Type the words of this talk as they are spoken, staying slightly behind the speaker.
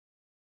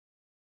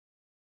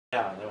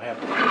Yeah, they'll have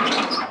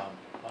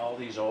all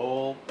these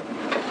old.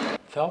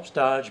 Phelps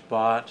Dodge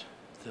bought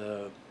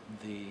the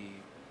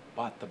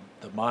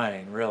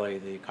mine, really,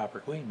 the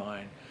Copper Queen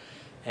mine,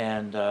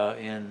 and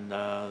in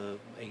the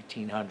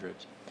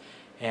 1800s,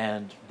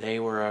 and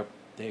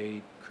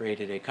they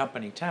created a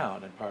company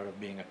town. And part of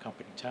being a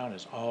company town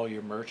is all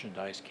your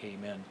merchandise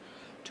came in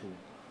to.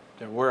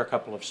 There were a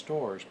couple of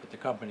stores, but the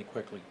company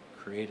quickly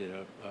created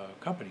a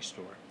company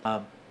store.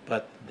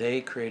 But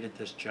they created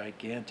this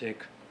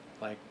gigantic,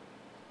 like,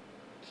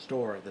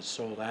 store that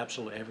sold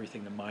absolutely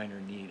everything the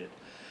miner needed.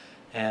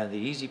 And the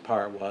easy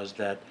part was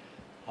that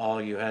all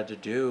you had to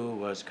do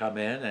was come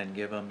in and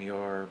give them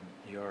your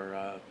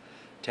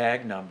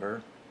tag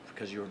number,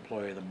 because you were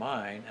employee of the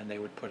mine, and they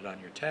would put it on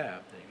your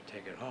tab. They could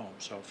take it home.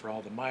 So for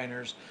all the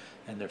miners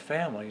and their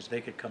families, they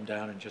could come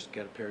down and just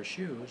get a pair of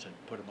shoes and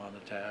put them on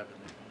the tab.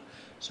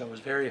 So it was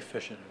very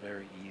efficient and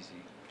very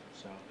easy.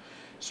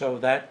 So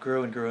that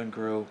grew and grew and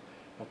grew.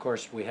 Of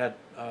course, we had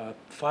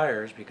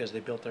fires because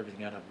they built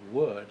everything out of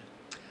wood.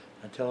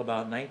 Until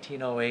about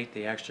 1908,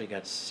 they actually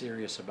got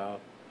serious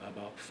about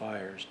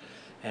fires,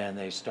 and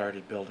they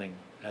started building,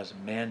 as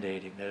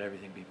mandating that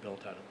everything be built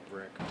out of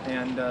brick.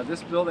 And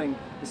this building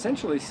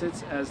essentially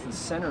sits as the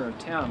center of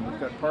town. We've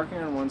got parking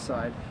on one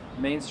side,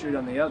 Main Street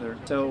on the other.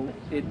 So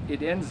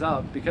it ends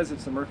up, because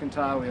it's a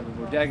mercantile, we have a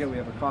bodega, we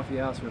have a coffee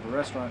house, we have a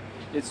restaurant.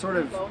 It's sort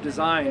of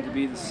designed to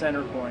be the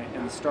center point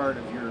and the start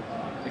of your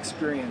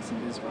experience in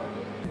Bisbee.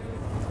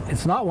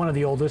 It's not one of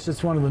the oldest,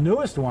 it's one of the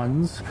newest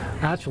ones.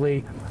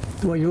 Actually,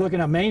 when you're looking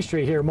at Main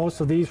Street here,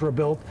 most of these were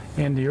built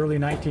in the early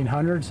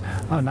 1900s,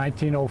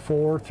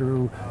 1904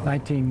 through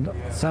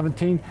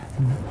 1917.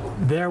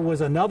 There was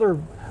another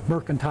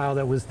mercantile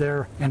that was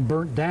there and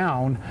burnt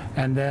down,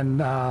 and then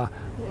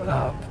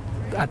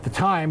at the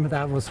time,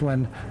 that was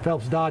when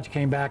Phelps Dodge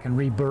came back and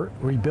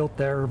rebuilt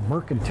their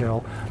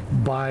mercantile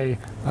by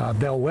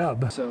Del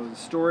Webb. So the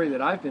story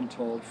that I've been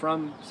told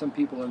from some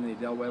people in the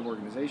Del Webb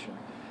organization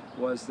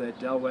was that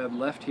Del Webb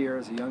left here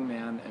as a young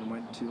man and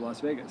went to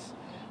Las Vegas,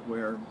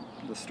 where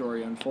the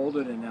story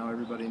unfolded, and now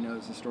everybody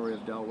knows the story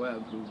of Del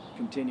Webb, who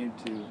continued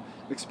to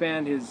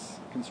expand his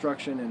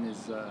construction and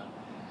his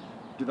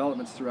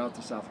developments throughout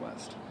the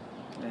Southwest.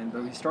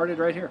 But he started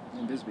right here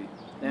in Bisbee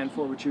and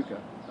Fort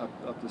Huachuca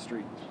up the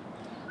street.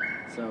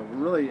 So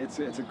really, it's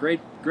a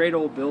great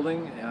old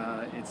building.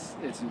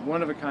 It's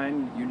one of a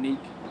kind, unique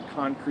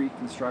concrete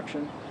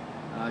construction.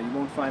 You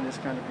won't find this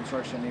kind of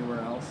construction anywhere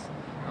else.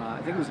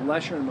 I think it was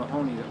Lesher and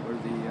Mahoney that were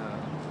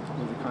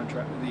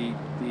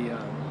the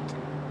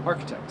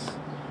architects.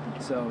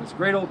 So it's a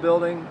great old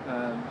building.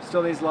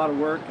 Still needs a lot of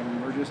work,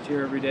 and we're just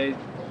here every day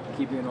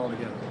keeping it all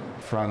together.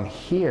 From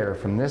here,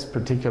 from this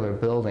particular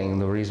building,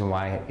 the reason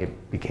why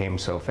it became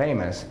so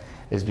famous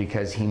is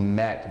because he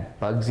met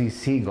Bugsy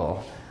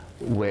Siegel,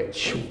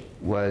 which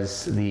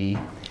was the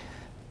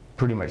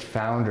pretty much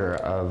founder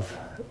of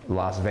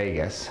Las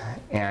Vegas,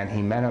 and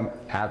he met him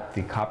at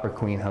the Copper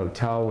Queen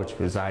Hotel, which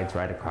resides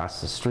right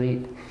across the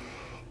street,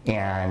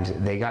 and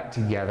they got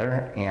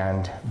together,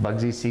 and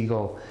Bugsy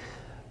Siegel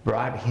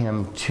brought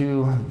him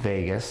to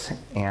Vegas,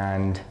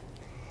 and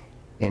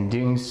in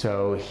doing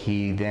so,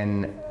 he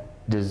then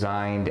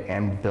designed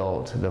and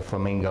built the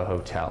Flamingo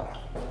Hotel,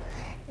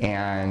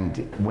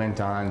 and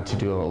went on to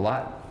do a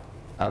lot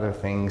other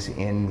things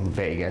in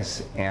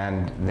Vegas,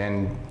 and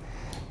then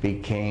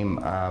became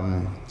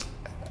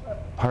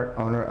part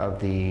owner of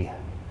the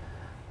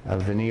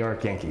New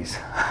York Yankees.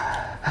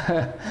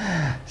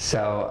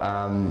 So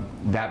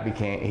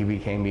he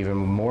became even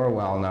more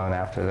well known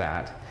after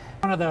that.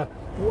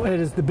 It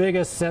is the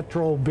biggest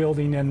central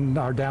building in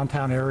our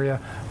downtown area,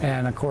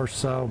 and of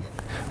course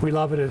we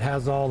love it. It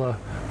has all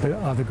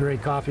the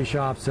great coffee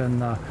shops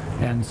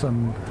and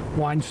some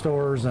wine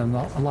stores and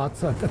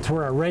lots of. That's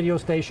where our radio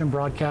station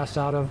broadcasts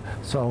out of.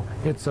 So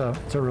it's a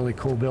really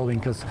cool building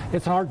because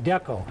it's Art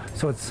Deco.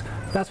 So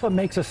that's what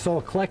makes us so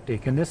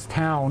eclectic. In this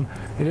town,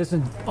 it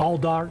isn't all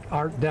dark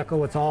Art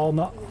Deco. It's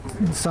all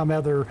some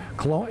other.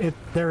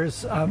 There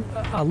is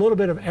a little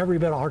bit of every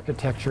bit of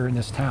architecture in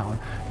this town,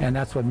 and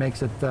that's what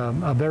makes it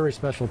a very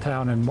special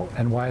town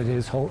and why it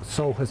is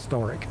so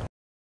historic.